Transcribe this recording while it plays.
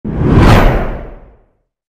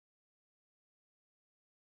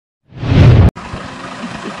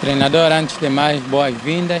Treinador, antes de mais,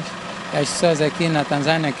 boas-vindas. As pessoas aqui na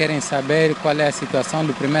Tanzânia querem saber qual é a situação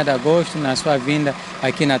do 1º de agosto na sua vinda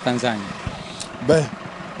aqui na Tanzânia. Bem,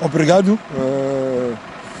 obrigado.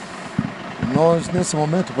 Nós, nesse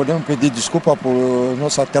momento, podemos pedir desculpa por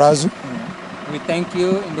nosso atraso. We thank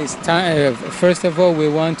you in this time. First of all, we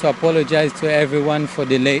want to apologize to everyone for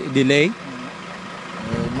delay.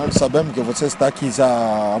 Nós sabemos que você está aqui já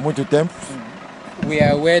há muito tempo. We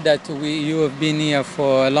are aware that you have been here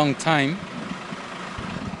for a long time.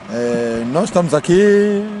 Nós estamos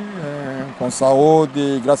aqui com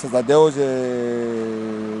saúde, graças a Deus,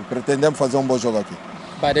 pretendemos fazer um bom jogo aqui.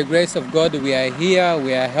 By the grace of God, we are here,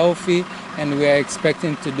 we are healthy, and we are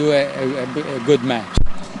expecting to do a good match.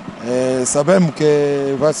 Sabemos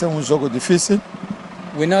que vai ser um jogo difícil.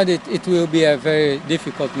 We know that it will be a very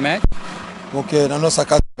difficult match. Porque na nossa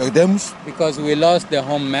casa perdemos. Because we lost the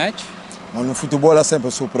home match. Mas no futebol é sempre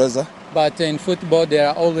surpresa. But in football there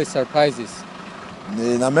are always surprises.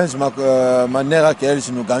 E na mesma maneira que eles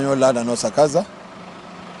nos ganhou lá na nossa casa,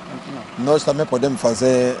 nós também podemos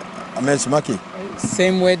fazer a mesma aqui.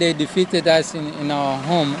 Same way they defeated us in our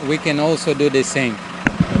home, we can also do the same.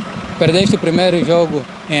 Perdeste o primeiro jogo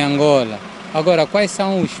em Angola. Agora, quais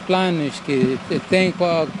são os planos que tem?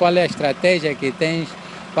 Qual é a estratégia que tens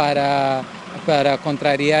para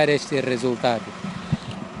contrariar este resultado?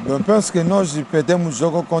 Eu penso que nós perdemos o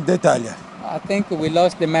jogo com detalhe. I think we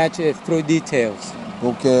lost the match through details.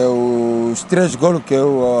 Porque os 3 gols que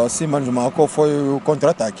o Simba nos marcou foi o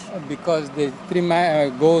contra-ataque. Because the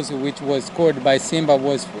 3 goals which was scored by Simba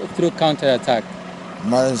was through counter-attack.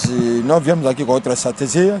 Mas nós viemos aqui com outras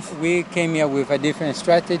estratégias. We came here with a different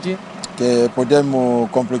strategy. Que podemos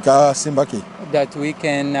complicar Simba aqui. That we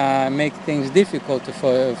can make things difficult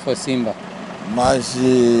for Simba. Mas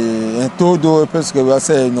em tudo eu penso que vai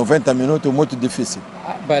ser 90 minutos muito difícil.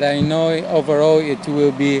 But I know overall it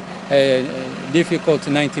will be a difficult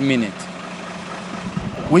 90 minutes.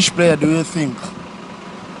 Which player do you think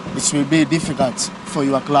it will be difficult for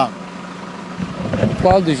your club?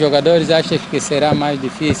 Qual dos jogadores achas que será mais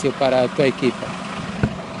difícil para a tua equipa?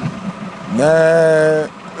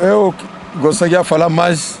 Eu gostaria de falar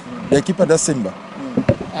mais da equipa da Simba.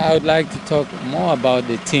 I would like to talk more about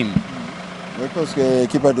the team. Eu penso que a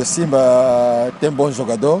equipa da Simba tem bom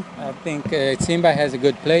jogador. I think Simba has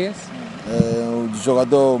good players. Um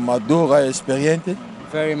jogador maduro e experiente.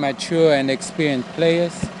 Very mature and experienced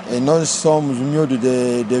players. E nós somos miúdos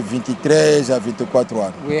de 23 a 24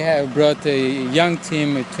 anos. We have brought a young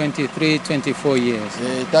team, 23, 24 years.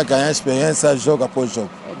 E está ganhando experiência jogo após jogo.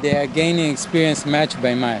 They are gaining experience match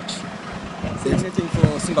by match. Say anything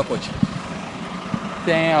for Simba coach.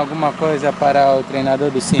 Tem alguma coisa para o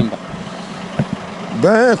treinador do Simba?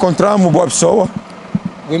 Bem, encontramos boa pessoa.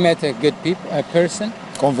 We met a good person.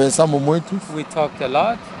 Conversamos muito. We talked a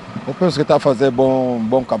lot. Eu penso que está a fazer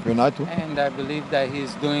bom campeonato. And I believe that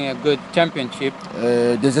he's doing a good championship.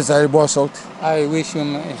 Desejo a ele boa sorte. I wish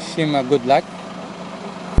him a good luck.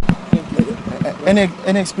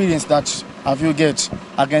 Any experience that have you get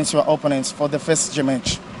against your opponents for the first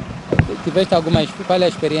match? Qual é a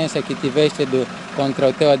experiência que tiveste contra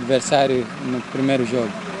o teu adversário no primeiro jogo?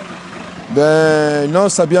 Bem,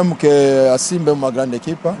 nós sabíamos que a Simba é uma grande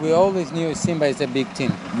equipa. We always knew Simba is a big team.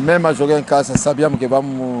 Mesmo a jogar em casa, sabíamos que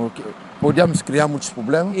podíamos criar muitos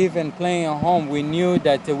problemas. Even playing at home, we knew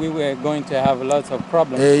that we were going to have lots of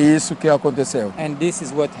problems. É isso que aconteceu. And this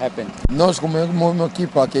is what happened. Nós, como uma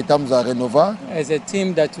equipa que estamos a renovar, as a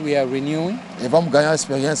team that we are renewing, e vamos ganhar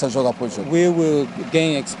experiência jogo após jogo. We will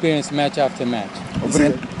gain experience match after match.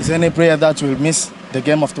 Is there any player that will miss the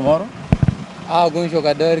game of tomorrow? Há algum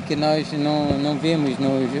jogador que nós não vimos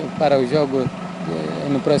para o jogo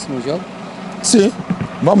no próximo jogo? Sim,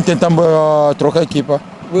 vamos tentar trocar a equipa.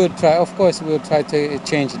 Of course, we'll try to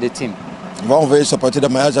change the team. Vamos ver isso a partir da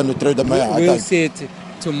manhã, já no treino da manhã. We'll see it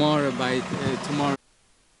tomorrow.